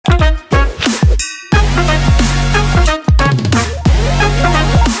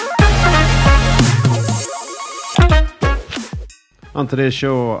On today's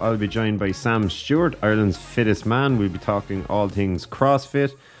show, I'll be joined by Sam Stewart, Ireland's fittest man. We'll be talking all things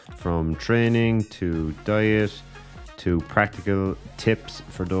CrossFit, from training to diet to practical tips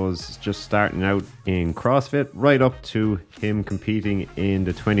for those just starting out in CrossFit, right up to him competing in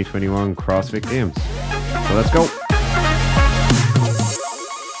the 2021 CrossFit Games. So let's go.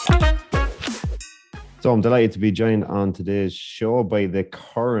 So I'm delighted to be joined on today's show by the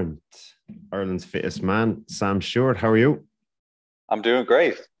current Ireland's fittest man, Sam Stewart. How are you? I'm doing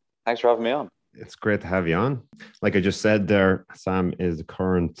great. Thanks for having me on. It's great to have you on. Like I just said there, Sam is the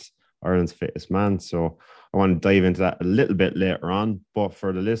current Ireland's fittest man. So I want to dive into that a little bit later on. But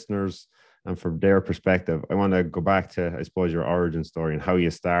for the listeners and from their perspective, I want to go back to, I suppose, your origin story and how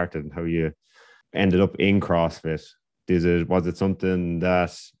you started and how you ended up in CrossFit. Was it something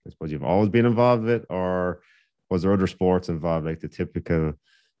that I suppose you've always been involved with, or was there other sports involved, like the typical,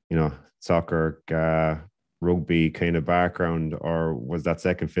 soccer, rugby kind of background, or was that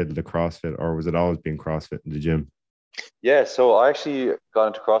second fiddle to CrossFit, or was it always been CrossFit in the gym? Yeah, so I actually got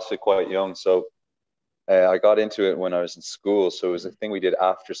into CrossFit quite young. So I got into it when I was in school. So it was a thing we did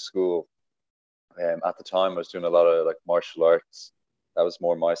after school. At the time, I was doing a lot of like martial arts. That was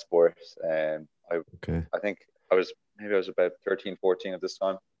more my sport. I think I was about 13, 14 at this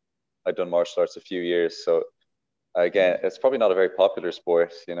time. I'd done martial arts a few years. So again, it's probably not a very popular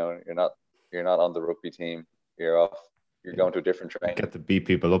sport. You're not on the rugby team. You're going to a different training. You get to beat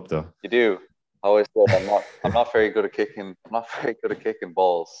people up though. You do. I always said I'm not very good at kicking. I'm not very good at kicking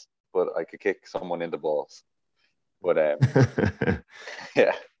balls, but I could kick someone in the balls. But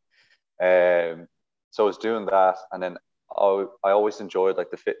yeah. So I was doing that, and then I always enjoyed like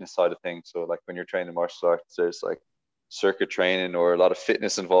the fitness side of things. So like when you're training martial arts, there's like circuit training or a lot of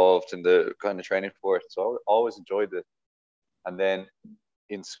fitness involved in the kind of training for it. So I always enjoyed it. And then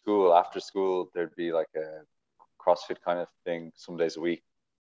in school, after school, there'd be like a CrossFit kind of thing some days a week,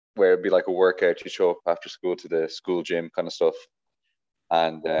 where it'd be like a workout. You show up after school to the school gym kind of stuff.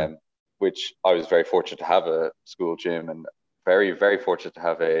 And which I was very fortunate to have a school gym, and very, very fortunate to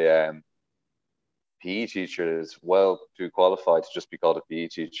have a PE teacher as well, to qualify to just be called a PE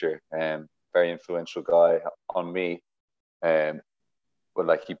teacher. Very influential guy on me. But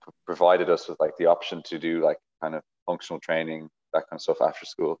like he provided us with like the option to do like kind of functional training, that kind of stuff after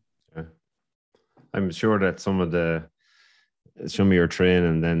school. Yeah. I'm sure that some of your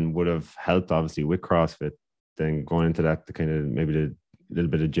training then would have helped obviously with CrossFit, then going into that, the kind of maybe the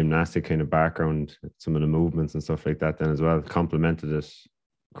little bit of gymnastic kind of background, some of the movements and stuff like that then as well, complemented it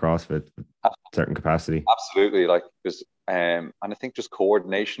CrossFit with certain capacity. Absolutely. Like, because and I think just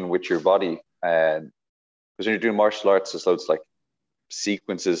coordination with your body, because when you're doing martial arts, there's loads like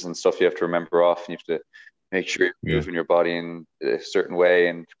sequences and stuff you have to remember off, and you have to make sure you're moving your body in a certain way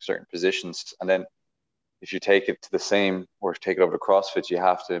in certain positions. And then if you take it to the same, or take it over to CrossFit, you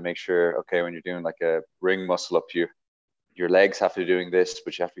have to make sure, okay, when you're doing like a ring muscle up, your legs have to be doing this,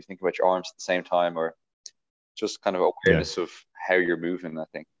 but you have to be thinking about your arms at the same time, or just kind of awareness of how you're moving, I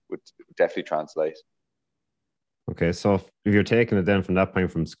think would definitely translate. Okay, so if you're taking it then from that point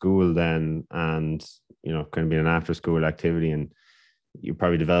from school then, and kind of being an after school activity, and you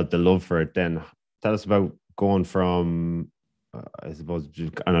probably developed a love for it, then tell us about going from I suppose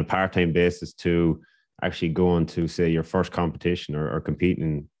on a part-time basis to actually going to, say, your first competition or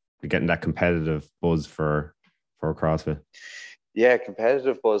competing, getting that competitive buzz for CrossFit. Yeah,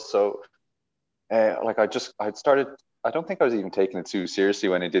 competitive buzz. So I'd started, I don't think I was even taking it too seriously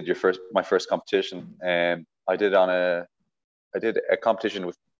when I did my first competition. I did a competition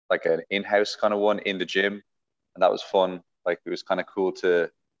with like an in-house kind of one in the gym, and that was fun. Like it was kind of cool to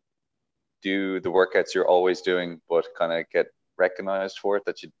do the workouts you're always doing, but kind of get recognized for it,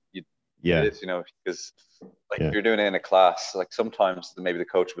 that you did, because if you're doing it in a class, like sometimes maybe the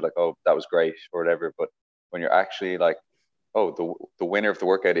coach would be like, oh, that was great or whatever, but when you're actually like, oh, the winner of the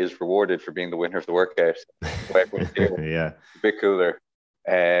workout is rewarded for being the winner of the workout, yeah, a bit cooler.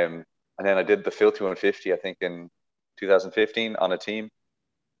 And then I did the Filthy 150, I think in 2015 on a team,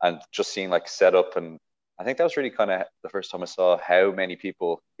 and just seeing like setup, and I think that was really kind of the first time I saw how many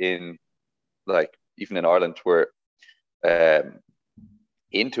people in, like, even in Ireland were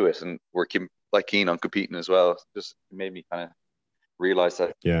into it and were keen on competing as well. Just made me kind of realize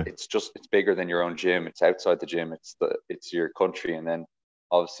that it's bigger than your own gym. It's outside the gym. It's your country, and then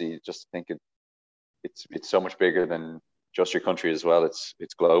obviously just think it's so much bigger than just your country as well.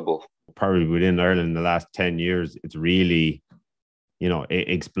 It's global. Probably within Ireland in the last 10 years, it's really, it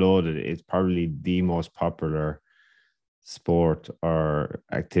exploded. It's probably the most popular sport or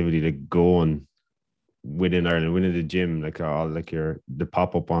activity to go on within Ireland, within the gym, like all like the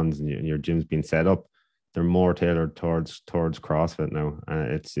pop-up ones and your gym's being set up. they're more tailored towards CrossFit now.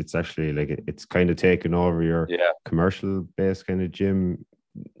 It's actually like it's kind of taken over your Yeah. commercial based kind of gym.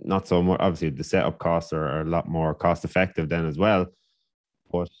 Not so much. Obviously, the setup costs are a lot more cost effective then as well.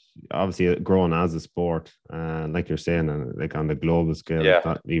 But obviously, growing as a sport, and like you're saying, and like on the global scale, Yeah.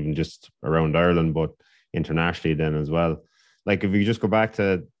 not even just around Ireland, but internationally then as well. Like if you just go back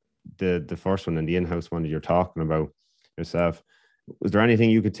to the first one and the in-house one that you're talking about yourself, was there anything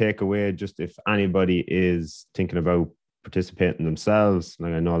you could take away just if anybody is thinking about participating themselves?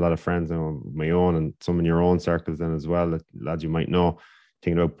 Like I know a lot of friends of my own and some in your own circles then as well, that lads you might know,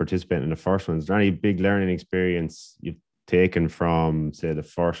 thinking about participating in the first one. Is there any big learning experience you've taken from, say, the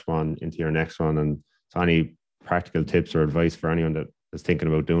first one into your next one? And so any practical tips or advice for anyone that is thinking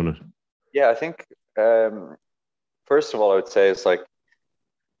about doing it? Yeah, I think first of all, I would say it's like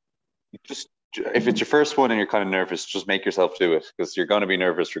just if it's your first one and you're kind of nervous, just make yourself do it because you're going to be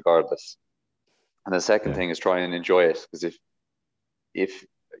nervous regardless. And the second Yeah. thing is try and enjoy it because if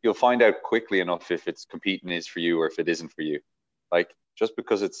you'll find out quickly enough if it's competing is for you or if it isn't for you. Like just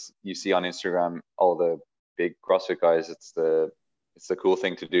because it's you see on Instagram all the big CrossFit guys, it's the cool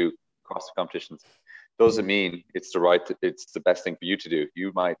thing to do CrossFit competitions. Doesn't mean it's the best thing for you to do.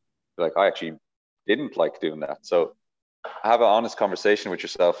 You might be like, I actually didn't like doing that. So have an honest conversation with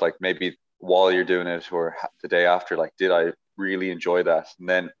yourself, like maybe while you're doing it or the day after, like, did I really enjoy that? And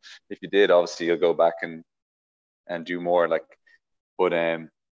then if you did, obviously you'll go back and do more. Like, but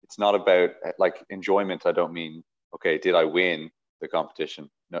it's not about like enjoyment. I don't mean, okay, did I win the competition?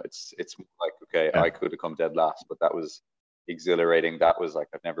 No, it's like, okay, Yeah. I could have come dead last, but that was exhilarating. That was like,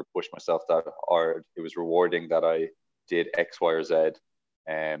 I've never pushed myself that hard. It was rewarding that I did X, Y, or Z.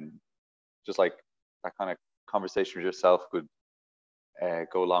 And just like that kind of conversation with yourself could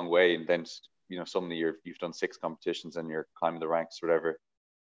go a long way. And then, suddenly you've done 6 competitions and you're climbing the ranks or whatever.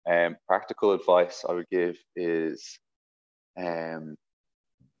 Practical advice I would give is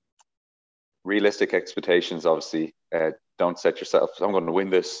realistic expectations. Obviously, don't set yourself, I'm going to win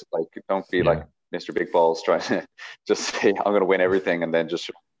this. Like, don't be like Mr. Big Balls trying to just say, I'm going to win everything and then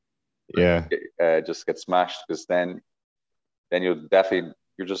just get smashed, because then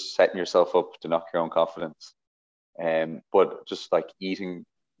you're just setting yourself up to knock your own confidence. But just like eating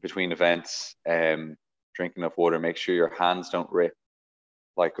between events, drinking enough water, make sure your hands don't rip.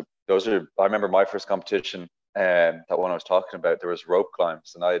 Like I remember my first competition, that one I was talking about, there was rope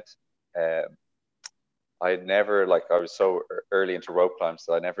climbs, and I'd never, like, I was so early into rope climbs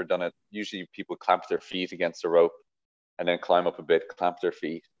that I'd never done it. Usually people clamp their feet against a rope and then climb up a bit, clamp their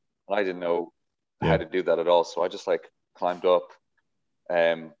feet. And I didn't know how to do that at all. So I just like climbed up,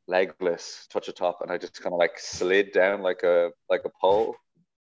 legless, touch the top, and I just kind of like slid down like a pole.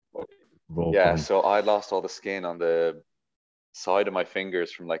 Yeah, so I lost all the skin on the side of my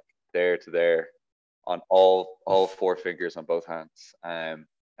fingers from like there to there on all 4 fingers on both hands. And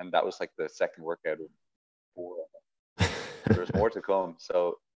that was like the second workout of 4. There's more to come.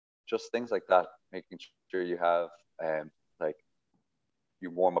 So just things like that, making sure you have like you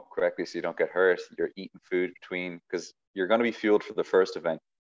warm up correctly so you don't get hurt. You're eating food between, because you're going to be fueled for the first event.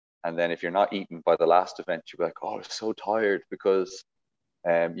 And then if you're not eating by the last event, you'll be like, oh, I'm so tired, because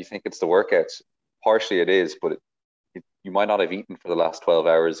you think it's the workouts. Partially it is, but you might not have eaten for the last 12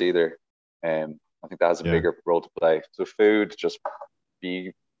 hours either. I think that has a bigger role to play. So food, just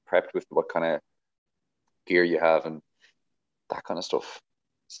be prepped with what kind of gear you have and that kind of stuff.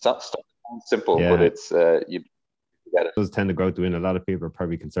 Stuff simple, but it's you get it. Does tend to go out the wind. A lot of people are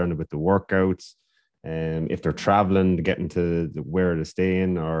probably concerned about the workouts, if they're traveling, getting to where to stay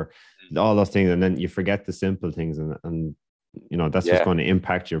in, or all those things, and then you forget the simple things, and that's just going to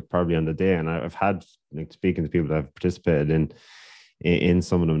impact you probably on the day. And I've had, like, speaking to people that have participated in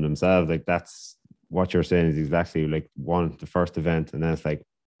some of them themselves, like that's what you're saying is exactly like the first event, and then it's like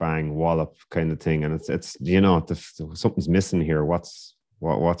bang, wallop kind of thing, and it's something's missing here. What's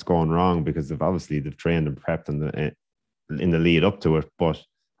going wrong? Because they've trained and prepped in the lead up to it, but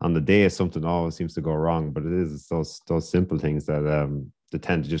on the day something always seems to go wrong. But it is those simple things that they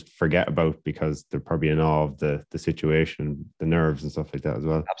tend to just forget about because they're probably in awe of the situation, the nerves and stuff like that as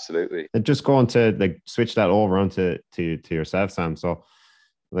well. Absolutely. And just going to like switch that over onto to yourself, Sam. So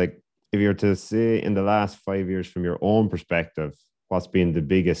like if you were to say in the last 5 years from your own perspective, what's been the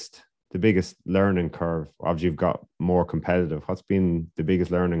biggest learning curve? Obviously, you've got more competitive. What's been the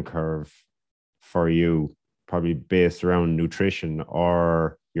biggest learning curve for you, probably based around nutrition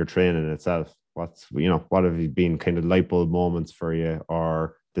or your training itself? What have you been kind of light bulb moments for you,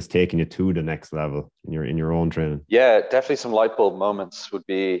 or just taking you to the next level in your own training? Yeah, definitely some light bulb moments would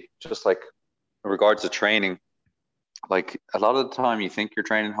be just like in regards to training. Like a lot of the time you think you're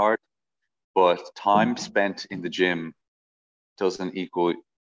training hard, but time spent in the gym doesn't equal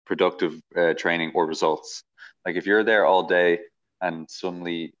productive training or results. Like if you're there all day and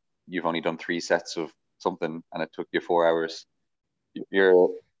suddenly you've only done 3 sets of something and it took you 4 hours, you're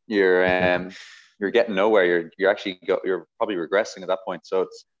you're getting nowhere. You're probably regressing at that point. So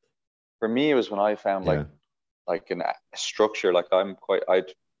it's, for me, it was when I found Yeah. like a structure. Like for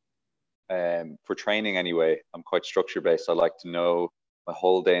training anyway, I'm quite structure based. I like to know my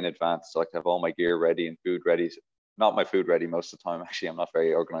whole day in advance. I like to have all my gear ready and food ready. Not my food ready most of the time. Actually, I'm not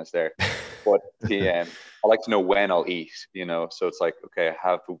very organized there. But I like to know when I'll eat, So it's like, okay, I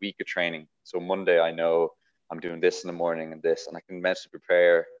have a week of training. So Monday, I know I'm doing this in the morning and this, and I can mentally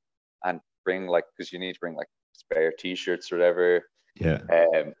prepare and bring, like, because you need to bring like spare t-shirts or whatever. Yeah.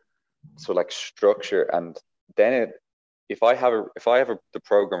 So like structure, and then if I have the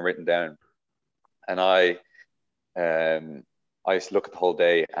program written down, and I look at the whole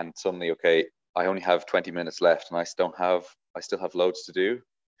day, and suddenly, okay, I only have 20 minutes left, and I still have loads to do.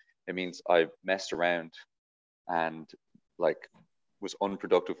 It means I messed around and like was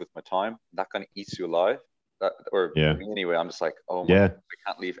unproductive with my time. That kind of eats you alive. For me anyway, I'm just like, oh my God, I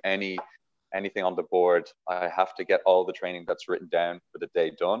can't leave anything on the board. I have to get all the training that's written down for the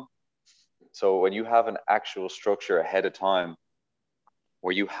day done. So when you have an actual structure ahead of time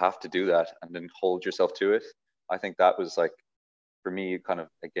where you have to do that and then hold yourself to it, I think that was like, for me, kind of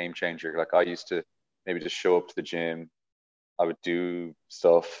a game changer. Like I used to maybe just show up to the gym. I would do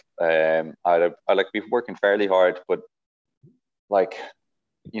stuff. I'd like be working fairly hard, but like,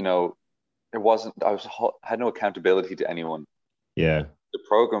 it wasn't, I had no accountability to anyone. Yeah. The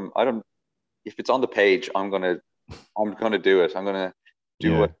program, if it's on the page, I'm gonna do it. I'm gonna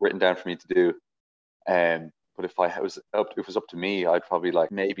do what's written down for me to do. But if it was up to me, I'd probably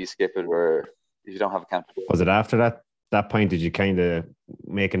like maybe skip it, or if you don't have accountability. Was it after that point, did you kind of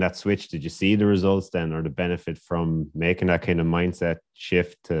making that switch? Did you see the results then, or the benefit from making that kind of mindset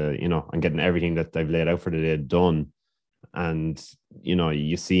shift to, and getting everything that they've laid out for the day done? And,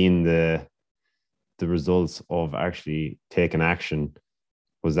 you seen the results of actually taking action.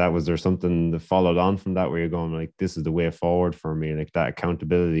 Was there something that followed on from that where you're going like, this is the way forward for me, like that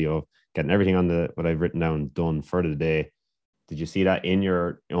accountability of getting everything on what I've written down done for the day? Did you see that in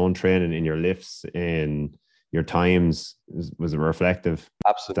your own training, in your lifts, in your times? Was it reflective?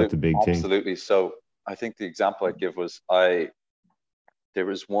 Absolutely. That's a big thing. Absolutely. So I think the example I'd give was there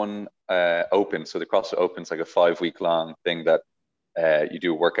was one open. So the CrossFit Open's like a 5-week long thing that you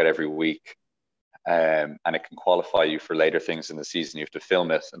do a workout every week. And it can qualify you for later things in the season. You have to film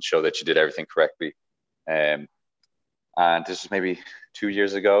it and show that you did everything correctly. And this was maybe 2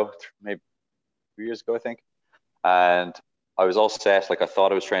 years ago, maybe 3 years ago, I think. And I was all set. Like I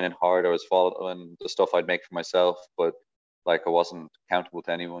thought I was training hard. I was following the stuff I'd make for myself, but like I wasn't accountable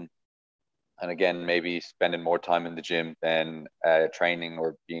to anyone. And again, maybe spending more time in the gym than training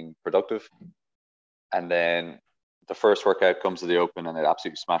or being productive. And then the first workout comes to the Open and it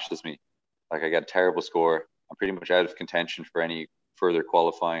absolutely smashes me. Like I get a terrible score. I'm pretty much out of contention for any further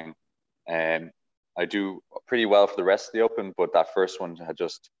qualifying. And I do pretty well for the rest of the Open, but that first one had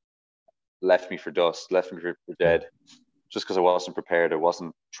just left me for dust, left me for dead, just because I wasn't prepared. I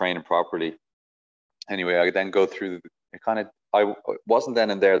wasn't training properly. Anyway, I then go through I wasn't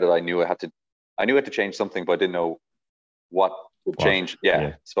then and there that I knew I had to change something, but I didn't know what to change.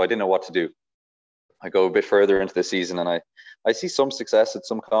 Yeah. So I didn't know what to do. I go a bit further into the season and I see some success at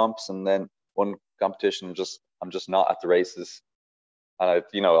some comps, and then one competition, I'm just not at the races. And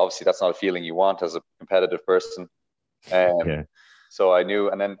obviously that's not a feeling you want as a competitive person. So I knew,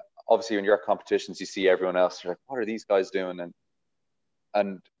 and then obviously when you're at competitions, you see everyone else. You're like, what are these guys doing?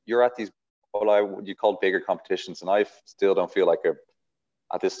 And you're at these, you call bigger competitions, and I still don't feel like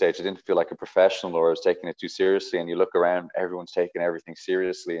at this stage, I didn't feel like a professional or I was taking it too seriously. And you look around, everyone's taking everything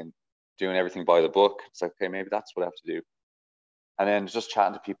seriously and doing everything by the book. It's like, okay, maybe that's what I have to do. And then just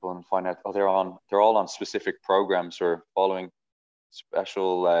chatting to people and find out, they're all on specific programs or following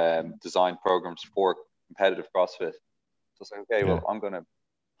special design programs for competitive CrossFit. So it's like, okay, well, I'm going to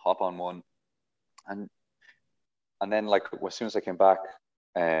hop on one. And then like, as soon as I came back,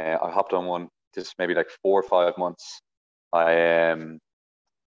 I hopped on one. This maybe like 4 or 5 months. I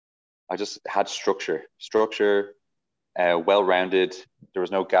just had structure, well-rounded. There was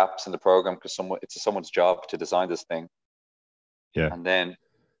no gaps in the program because it's someone's job to design this thing. Yeah. And then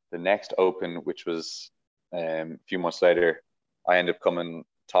the next Open, which was a few months later, I ended up coming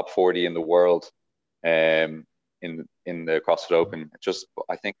top 40 in the world in the CrossFit Open.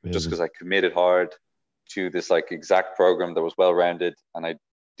 I think just because I committed hard to this like exact program that was well-rounded, and I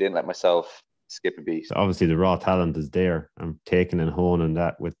didn't let myself skip a beat. So obviously the raw talent is there, and taking and honing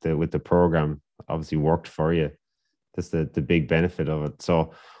that with the program obviously worked for you. That's the big benefit of it.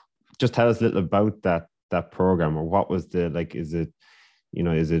 So just tell us a little about that program, or what was the, like, is it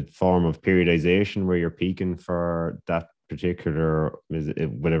form of periodization where you're peaking for that particular, is it,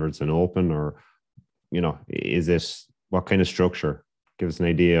 whether it's an open, or is it, what kind of structure? Give us an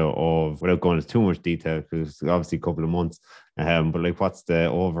idea of, without going into too much detail, because it's obviously a couple of months, but like, what's the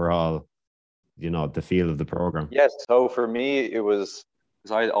overall, the feel of the program? Yes. So for me, it was,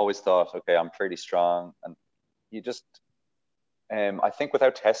 because I always thought, okay, I'm pretty strong, and you just, I think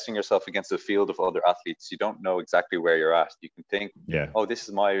without testing yourself against a field of other athletes, you don't know exactly where you're at. You can think, oh, this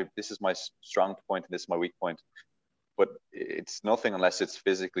is my strong point and this is my weak point, but it's nothing unless it's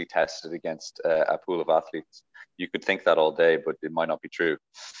physically tested against a pool of athletes. You could think that all day, but it might not be true.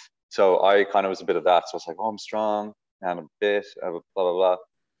 So I kind of was a bit of that. So I was like, oh, I'm strong and a bit, blah, blah, blah.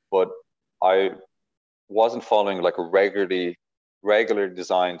 But I wasn't following like a regular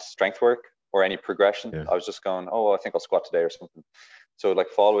designed strength work or any progression. I was just going, oh, I think I'll squat today or something. So like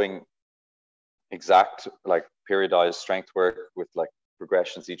following exact, like, periodized strength work with like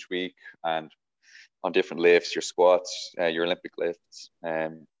progressions each week, and on different lifts, your squats, your Olympic lifts,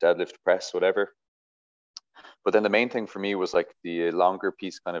 deadlift, press, whatever. But then the main thing for me was like the longer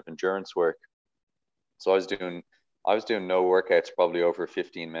piece kind of endurance work. So I was doing no workouts probably over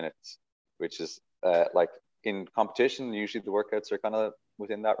 15 minutes, which is like, in competition, usually the workouts are kind of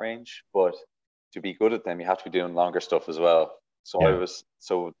within that range, but to be good at them, you have to be doing longer stuff as well. So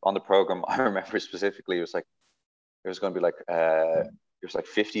so on the program, I remember specifically, it was going to be like, it was like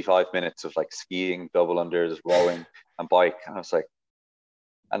 55 minutes of like skiing, double unders, rowing, and bike. And I was like,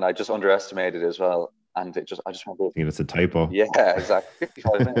 and I just underestimated it as well. And I just went, I think it's a typo. Yeah, exactly.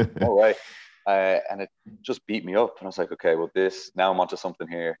 55 minutes. No way. And it just beat me up. And I was like, okay, well, now I'm onto something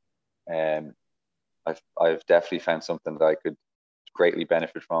here. And I've definitely found something that I could greatly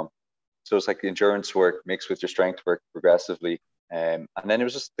benefit from. So it's like endurance work mixed with your strength work progressively. And then it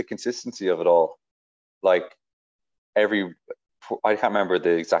was just the consistency of it all. Like I can't remember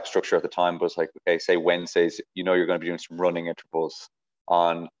the exact structure at the time, but it's like, okay, say Wednesdays, you're going to be doing some running intervals.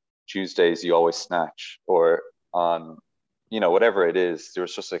 On Tuesdays, you always snatch, or on, whatever it is. There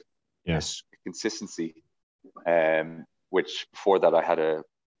was just a consistency. Which before that I had a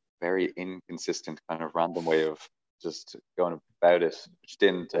very inconsistent kind of random way of just going about it, which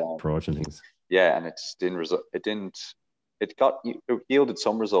didn't approaching things. Yeah, and it just didn't result. It yielded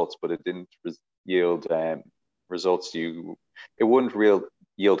some results, but it didn't yield results. It wouldn't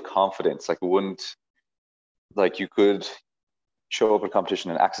yield confidence. Like, it wouldn't, like, you could show up at a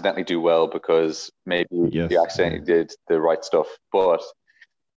competition and accidentally do well because maybe you accidentally did the right stuff, but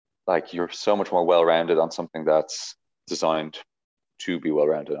like, you're so much more well-rounded on something that's designed to be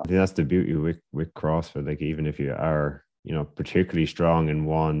well-rounded on. That's the beauty with CrossFit. Like, even if you are, particularly strong in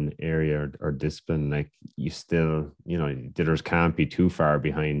one area or discipline, like, you still, others can't be too far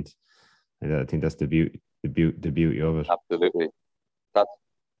behind. And I think that's the beauty of it. Absolutely. That's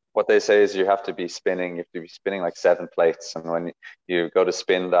what they say, is you have to be spinning like 7 plates. And when you go to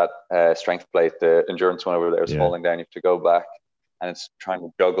spin that strength plate, the endurance one over there is falling down. You have to go back, and it's trying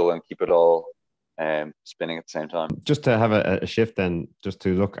to juggle and keep it all spinning at the same time. Just to have a shift then, just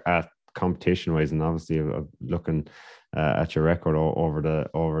to look at competition wise, and obviously looking at your record over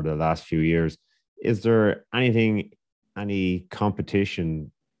the last few years, is there any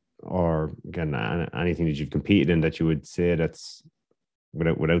competition, or again, anything that you've competed in that you would say that's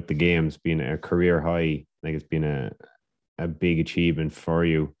without the games being a career high, like it's been a big achievement for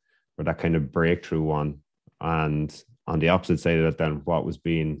you, or that kind of breakthrough one? And on the opposite side of that, then, what was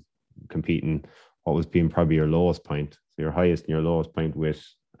being probably your lowest point, so your highest and your lowest point with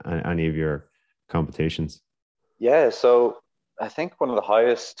any of your competitions? Yeah, so I think one of the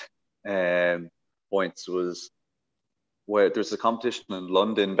highest points was where there's a competition in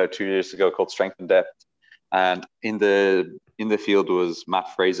London about 2 years ago called Strength and Depth, and in the field was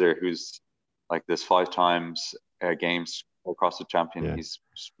Matt Fraser, who's like this 5 times games CrossFit champion. Yeah. He's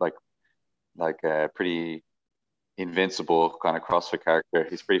like a pretty invincible kind of CrossFit character.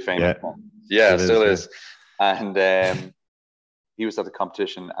 He's pretty famous. Yeah, still is. And he was at the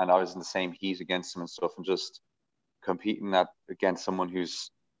competition, and I was in the same heat against him and stuff, and just competing against someone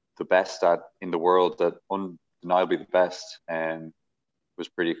who's the best in the world, that undeniably the best, and was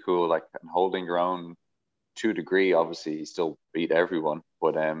pretty cool. Like, holding your own to a degree. Obviously, he still beat everyone,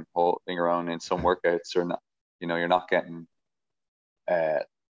 but holding your own in some workouts, or not, you're not getting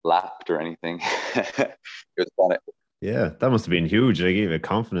lapped or anything. It was fun. Yeah, that must have been huge. Like, even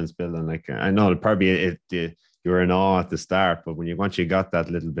confidence building. Like, I know probably you were in awe at the start, but once you got that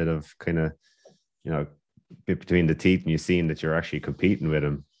little bit of kind of bit between the teeth, and you seeing that you're actually competing with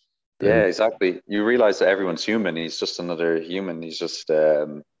him. Yeah, Then exactly. You realize that everyone's human. He's just another human. He's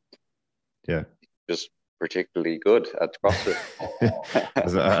yeah. just particularly good at CrossFit.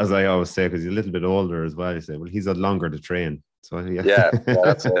 as I always say, because he's a little bit older as well. You say, well, he's had longer to train, so yeah, Yeah,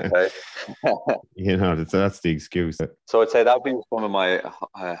 that's okay. that's the excuse. So I'd say that would be one of my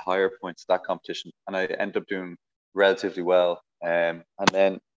higher points, that competition, and I end up doing relatively well. And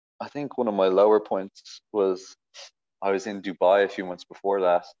then I think one of my lower points was I was in Dubai a few months before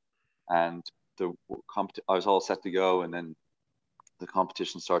that, and I was all set to go, and then the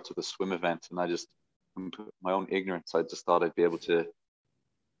competition starts with a swim event, and I just, my own ignorance, I just thought I'd be able to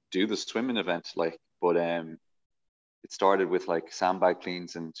do the swimming event, but it started with like sandbag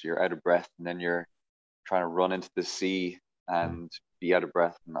cleans, and you're out of breath, and then you're trying to run into the sea and be out of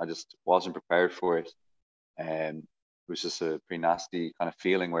breath, and I just wasn't prepared for it. It was just a pretty nasty kind of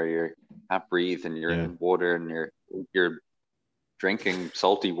feeling where you can't breathe, and you're in water, and you're drinking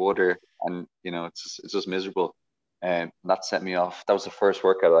salty water, and it's just miserable. And that set me off. That was the first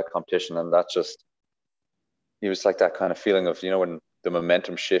workout of that competition, and it was like that kind of feeling of when the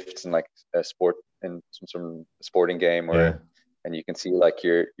momentum shifts in like a sport, in some sporting game, and you can see like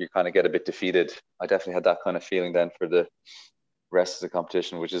you kind of get a bit defeated. I definitely had that kind of feeling then for the rest of the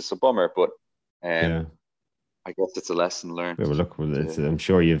competition, which is a bummer, but I guess it's a lesson learned. Yeah, well, look, I'm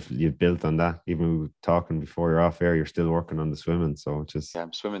sure you've built on that. Even talking before you're off air, you're still working on the swimming. So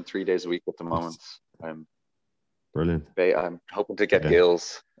I'm swimming 3 days a week at the moment. Brilliant. I'm hoping to get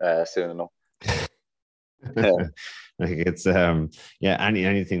gills soon enough. Like it's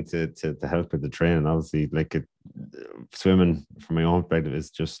anything to help with the training. Obviously, swimming from my own perspective is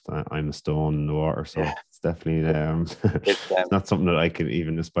just I'm a stone in the water, so it's definitely it's not something that I could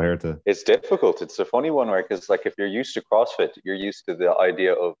even aspire to. It's difficult. It's a funny one, right? Because like if you're used to CrossFit, you're used to the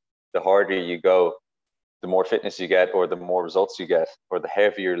idea of the harder you go, the more fitness you get, or the more results you get, or the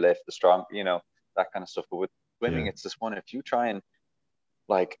heavier you lift, the strong, that kind of stuff. But with swimming, it's this one. If you try and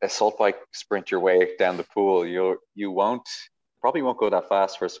like assault bike sprint your way down the pool, you probably won't go that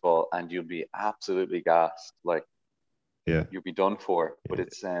fast, first of all, and you'll be absolutely gassed. Like you'll be done for. But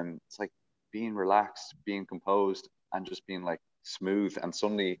it's like being relaxed, being composed, and just being like smooth. And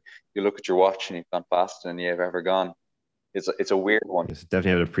suddenly you look at your watch and you've gone faster than you've ever gone. It's a weird one. It's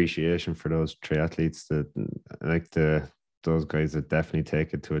definitely have an appreciation for those triathletes those guys that definitely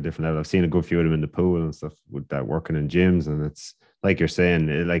take it to a different level. I've seen a good few of them in the pool and stuff with that working in gyms, and it's like you're saying,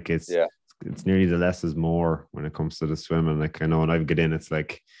 it's nearly the less is more when it comes to the swimming. Like I know when I get in, it's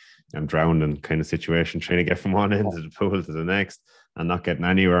like I'm drowning kind of situation, trying to get from one end of the pool to the next and not getting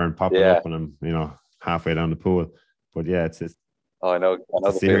anywhere and popping up when I'm halfway down the pool. But it's I know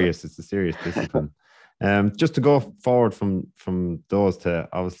it's a serious discipline. Just to go forward from those to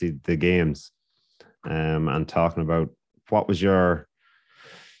obviously the games, and talking about what was I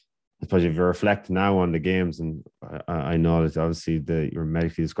suppose if you're reflecting now on the games, and I know that obviously you're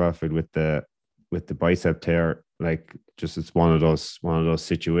medically disqualified with the bicep tear, like just it's one of those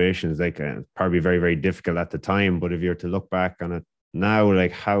situations, like probably very, very difficult at the time. But if you're to look back on it now,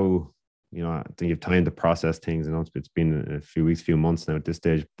 like how, I think you've time to process things, and it's been a few months now at this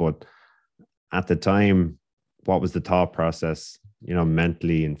stage, but at the time, what was the thought process,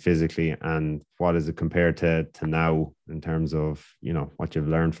 mentally and physically, and what is it compared to now in terms of, what you've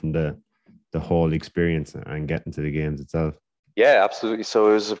learned from the whole experience and getting to the games itself? Yeah, absolutely.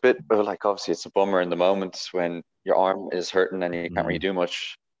 So it was a bit like, obviously it's a bummer in the moment when your arm is hurting and you can't really do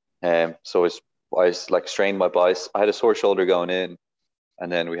much. So I like strained my biceps. I had a sore shoulder going in,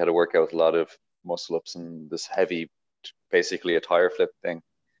 and then we had to work out with a lot of muscle ups and this heavy, basically a tire flip thing.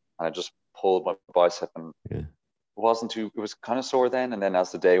 And I just pulled my bicep, and it was kind of sore then. And then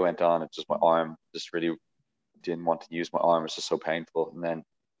as the day went on, my arm just really didn't want to use my arm. It was just so painful. And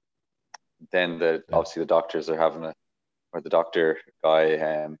then obviously the doctors are or the doctor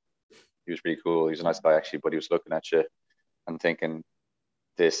guy, he was really cool. He was a nice guy actually, but he was looking at you and thinking,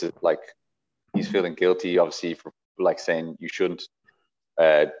 this is like, he's feeling guilty, obviously, for like saying you shouldn't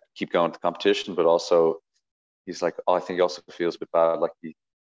keep going to competition, but also he's like, I think he also feels a bit bad, like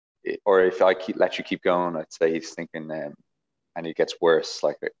or if I let you keep going, I'd say he's thinking, and it gets worse.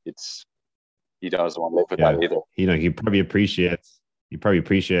 Like he doesn't want to live with that either. He probably appreciates,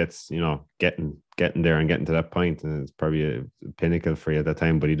 getting there and getting to that point, and it's probably a pinnacle for you at that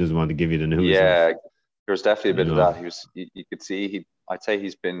time. But he doesn't want to give you the news. Yeah, there was definitely a bit of that. You could see I'd say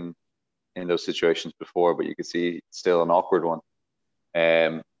he's been in those situations before, but you could see it's still an awkward one.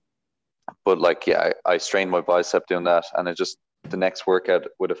 But like, I strained my bicep doing that, and the next workout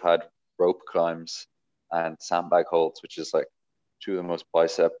would have had rope climbs and sandbag holds, which is like two of the most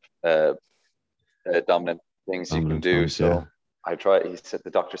bicep dominant things you can Dominant do. ones, yeah. So I tried. He said, the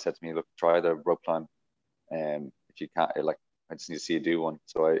doctor said to me, look, try the rope climb. If you can't, like, I just need to see you do one.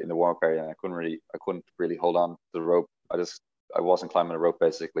 So in the warm up area, I couldn't really hold on to the rope. I wasn't climbing a rope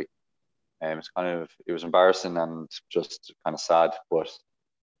basically. It was embarrassing and just kind of sad. But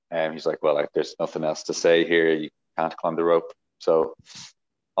he's like, well, like, there's nothing else to say here. You can't climb the rope. So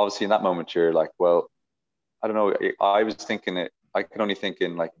obviously in that moment, you're like, well, I don't know. I was thinking it. I could only think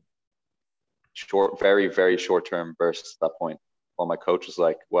in like very, very short term bursts at that point. While my coach was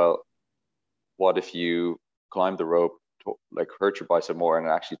like, well, what if you climb the rope, like hurt your bicep more and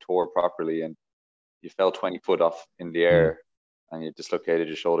it actually tore properly and you fell 20 foot off in the air and you dislocated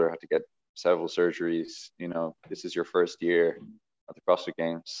your shoulder, had to get several surgeries. You know, this is your first year at the CrossFit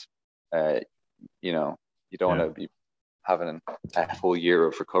Games. You know, you don't want to be having a full year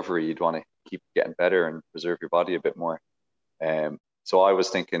of recovery. You'd want to keep getting better and preserve your body a bit more. So I was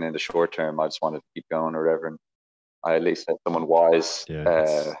thinking in the short term, I just wanted to keep going or whatever. And I at least had someone wise.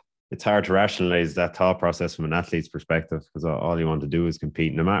 Yeah, it's hard to rationalize that thought process from an athlete's perspective because all you want to do is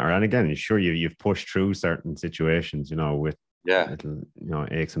compete no matter. And again, sure, you've pushed through certain situations, you know, with little, you know,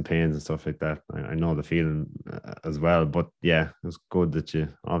 aches and pains and stuff like that. I know the feeling as well, but yeah, it was good that you,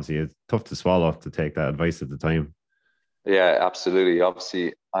 obviously it's tough to swallow to take that advice at the time. Yeah, absolutely.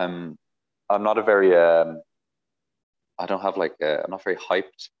 Obviously, I'm not a very I don't have like I'm not very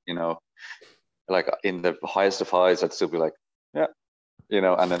hyped, you know. Like in the highest of highs, I'd still be like, yeah, you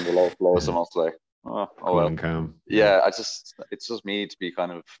know, and then the lowest lows, I'm also like, oh Cool well. and calm. Yeah, it's just me to be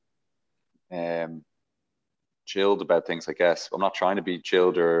kind of chilled about things, I guess. I'm not trying to be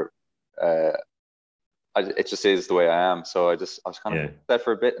chilled or uh, it just is the way I am. So I was kind of upset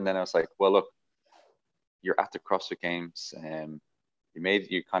for a bit, and then I was like, well, look, you're at the CrossFit Games, and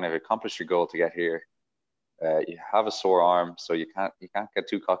you kind of accomplished your goal to get here. You have a sore arm, so you can't get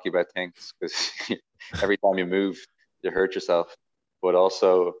too cocky about things because every time you move, you hurt yourself. But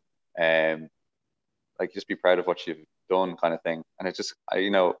also, like, just be proud of what you've done, kind of thing. And you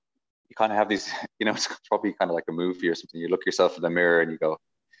know, you kind of have these, you know, it's probably kind of like a movie or something. You look yourself in the mirror and you go,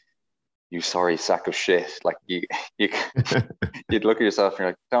 "You sorry sack of shit." Like you'd look at yourself and you're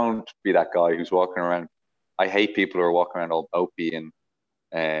like, "Don't be that guy who's walking around." I hate people who are walking around all dopey and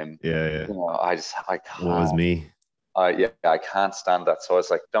Yeah. you know, I What was can't. me? I can't stand that. So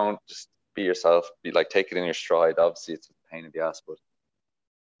it's like, don't just be yourself. Be like, take it in your stride. Obviously, it's a pain in the ass, but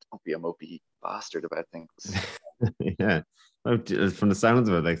don't be a mopey bastard about things. Yeah. From the sounds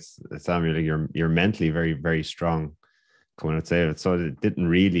of it, like Sam, you're mentally very, very strong coming out say it. So it doesn't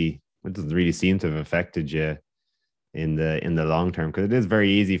really seem to have affected you in the long term because it is very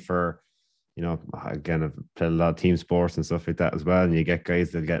easy for, you know, again, I've played a lot of team sports and stuff like that as well. And you get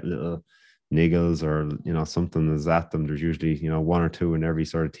guys that get little niggles or, you know, something is at them. There's usually, you know, one or two in every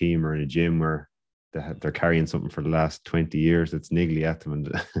sort of team or in a gym where they're carrying something for the last 20 years that's niggly at them.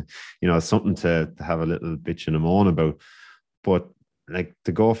 And, you know, it's something to have a little bitch and a moan about. But like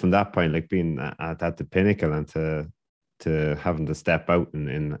to go from that point, like being at the pinnacle and to having to step out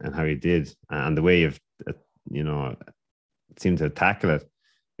in how you did and the way you've, you know, seemed to tackle it,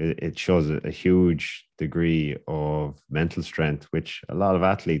 it shows a huge degree of mental strength, which a lot of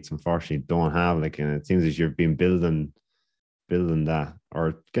athletes unfortunately don't have. Like, and it seems as you've been building that, or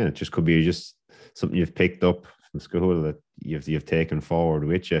again, it just could be just something you've picked up from school that you've taken forward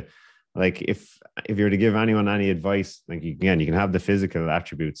with you. Like if you were to give anyone any advice, like again, you can have the physical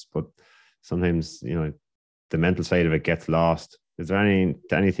attributes, but sometimes, you know, the mental side of it gets lost. Is there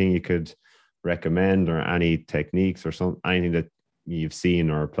anything you could recommend or any techniques or anything that you've seen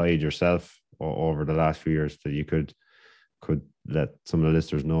or applied yourself over the last few years that you could let some of the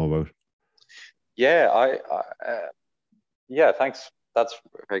listeners know about? Yeah, yeah, thanks. That's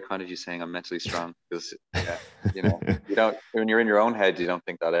very kind of you saying I'm mentally strong because yeah, you know, you don't when you're in your own head, you don't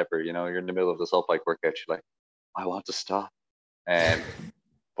think that ever. You know, you're in the middle of the salt bike workout, you're like, I want to stop. Um,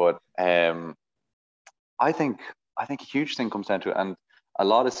 but I think a huge thing comes down to it, and a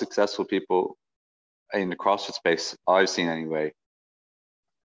lot of successful people in the CrossFit space I've seen anyway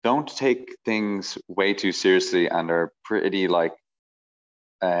don't take things way too seriously and are pretty like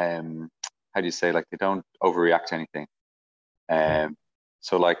how do you say, like, they don't overreact to anything.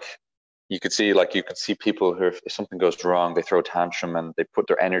 So like you could see people who, if something goes wrong, they throw a tantrum and they put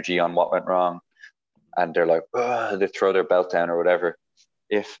their energy on what went wrong and they're like, ugh, they throw their belt down or whatever.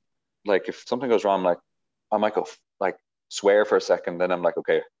 If something goes wrong, like I might go like swear for a second, then I'm like,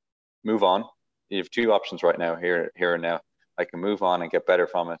 okay, move on. You have two options right now, here and now. I can move on and get better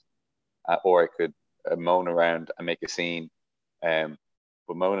from it, or I could moan around and make a scene. But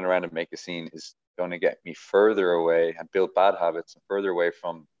moaning around and make a scene is going to get me further away and build bad habits and further away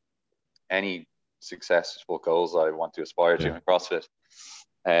from any successful goals I want to aspire to in CrossFit.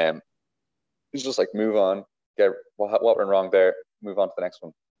 It's just like move on, get what went wrong there, move on to the next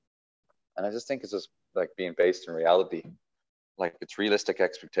one. And I just think it's just like being based in reality. Like it's realistic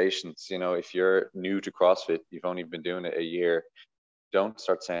expectations. You know, if you're new to CrossFit, you've only been doing it a year, don't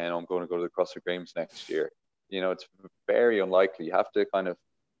start saying, oh, I'm going to go to the CrossFit Games next year. You know, it's very unlikely. You have to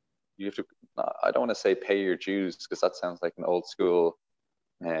I don't want to say pay your dues, because that sounds like an old school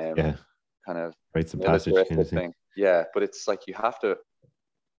kind of rites of passage kind of thing. Yeah, but it's like you have to,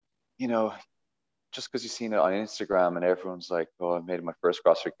 you know, just because you've seen it on Instagram and everyone's like, oh, I made my first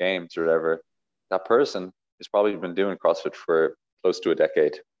CrossFit Games or whatever, that person has probably been doing CrossFit for close to a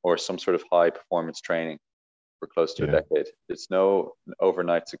decade, or some sort of high performance training for close to a decade. It's no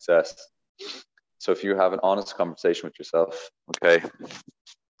overnight success. So if you have an honest conversation with yourself, okay,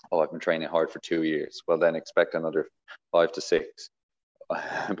 oh, I've been training hard for 2 years, well then expect another 5 to 6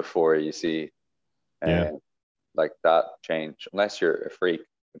 before you see like that change, unless you're a freak,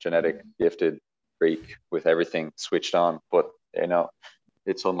 a genetic gifted freak with everything switched on. But you know,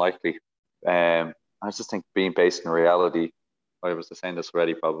 it's unlikely. I just think being based in reality, I was saying this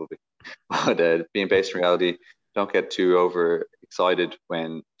already probably, but being based in reality, don't get too over excited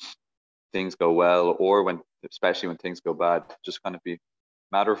when things go well, or especially when things go bad. Just kind of be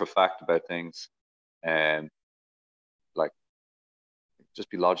matter of fact about things, and like just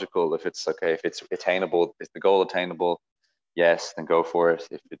be logical. If it's okay, if it's attainable, is the goal attainable? Yes, then go for it.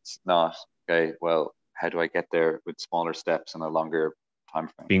 If it's not, okay, well, how do I get there with smaller steps and a longer time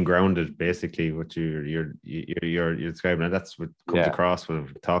frame? Being grounded, basically, what you're describing, and that's what comes across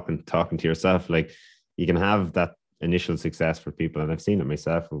when talking to yourself. Like, you can have that initial success for people, and I've seen it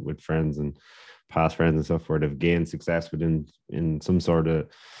myself with friends and past friends and stuff, where they've gained success in some sort of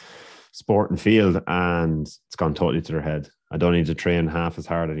sport and field, and it's gone totally to their head. I don't need to train half as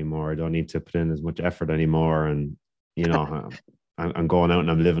hard anymore. I don't need to put in as much effort anymore. And you know, I'm going out and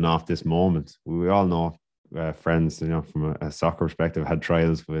I'm living off this moment. We all know friends, you know, from a soccer perspective, had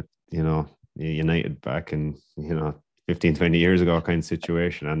trials with, you know, United back in, you know, 15, 20 years ago kind of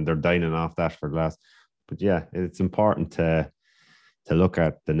situation, and they're dining off that for the last. But yeah, it's important to look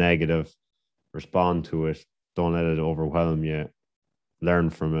at the negative, respond to it, don't let it overwhelm you, learn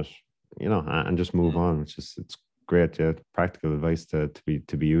from it, you know, and just move on. It's great, practical advice to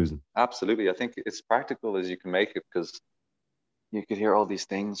be using. Absolutely. I think it's practical as you can make it, because you could hear all these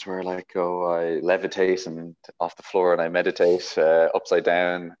things where like, oh, I levitate and off the floor, and I meditate upside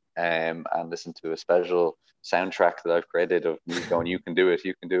down, and listen to a special soundtrack that I've created of me going, you can do it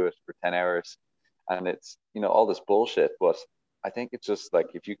for 10 hours. And it's, you know, all this bullshit. But I think it's just like,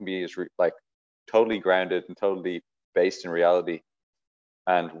 if you can be like totally grounded and totally based in reality,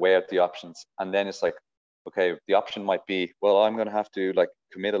 and weigh out the options, and then it's like, okay, the option might be, well, I'm going to have to like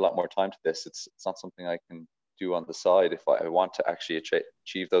commit a lot more time to this. It's not something I can do on the side if I want to actually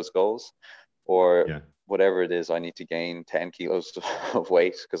achieve those goals, or whatever it is. I need to gain 10 kilos of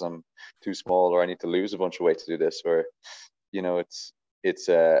weight because I'm too small, or I need to lose a bunch of weight to do this, or, you know, it's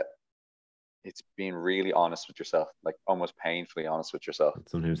being really honest with yourself, like almost painfully honest with yourself.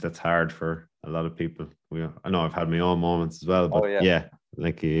 Sometimes that's hard for a lot of people. I know I've had my own moments as well, but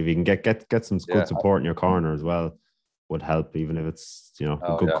like if you can get some good support in your corner as well, would help, even if it's, you know,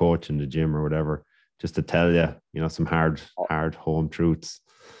 a good coach in the gym or whatever, just to tell you, you know, some hard home truths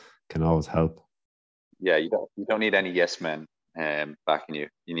can always help. Yeah, you don't need any yes men backing you.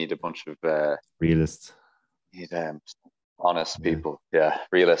 You need a bunch of realists. You need honest people.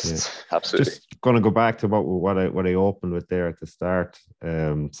 Realists. Absolutely. Just going to go back to what I opened with there at the start,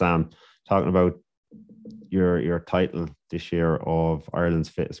 Sam, talking about your title this year of Ireland's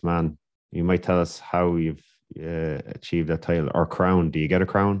Fittest Man. You might tell us how you've achieved that title, or crown. Do you get a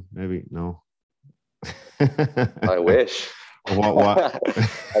crown? Maybe no. I wish. What?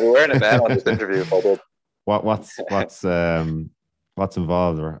 I'd be wearing it now on this interview if I did. What's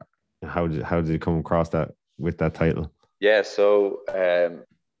involved, or how did you come across that with that title? Yeah, so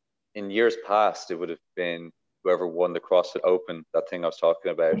in years past, it would have been whoever won the CrossFit Open, that thing I was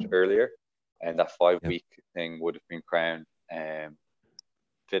talking about earlier, and that 5-week thing would have been crowned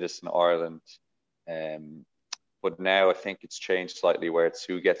Fittest in Ireland. But now I think it's changed slightly, where it's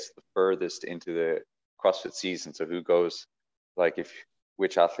who gets the furthest into the CrossFit season. So who goes, like,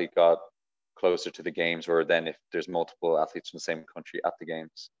 which athlete got closer to the games, or then if there's multiple athletes from the same country at the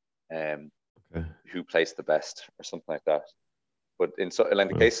games, who placed the best, or something like that. But in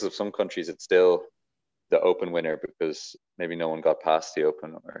the cases of some countries, it's still the Open winner, because maybe no one got past the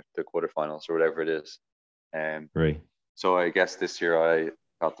Open or the quarterfinals or whatever it is. Right. So I guess this year I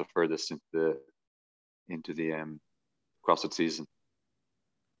got the furthest into the CrossFit season.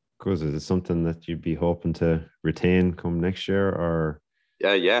 Because is it something that you'd be hoping to retain come next year, or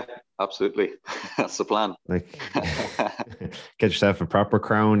Yeah, absolutely. That's the plan. like get yourself a proper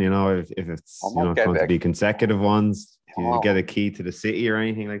crown? You know, if I it's might get going to be consecutive ones, do you get oh, a key to the city or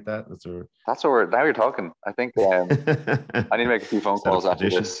anything like that? that's what now you're talking. I think I need to make a few phone Set up calls a after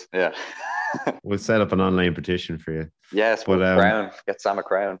petition. this. Yeah. We'll set up an online petition for you. Yes, But with crown. Get Sam a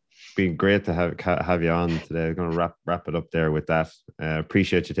crown. been great to have you on today. We're going to wrap it up there with that.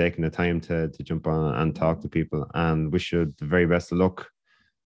 Appreciate you taking the time to jump on and talk to people, and wish you the very best of luck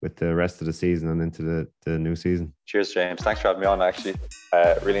with the rest of the season and into the new season. Cheers, James. Thanks for having me on. Actually,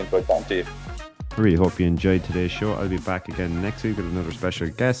 really enjoyed talking to you. I really hope you enjoyed today's show. I'll be back again next week with another special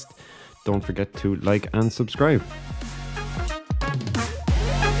guest. Don't forget to like and subscribe.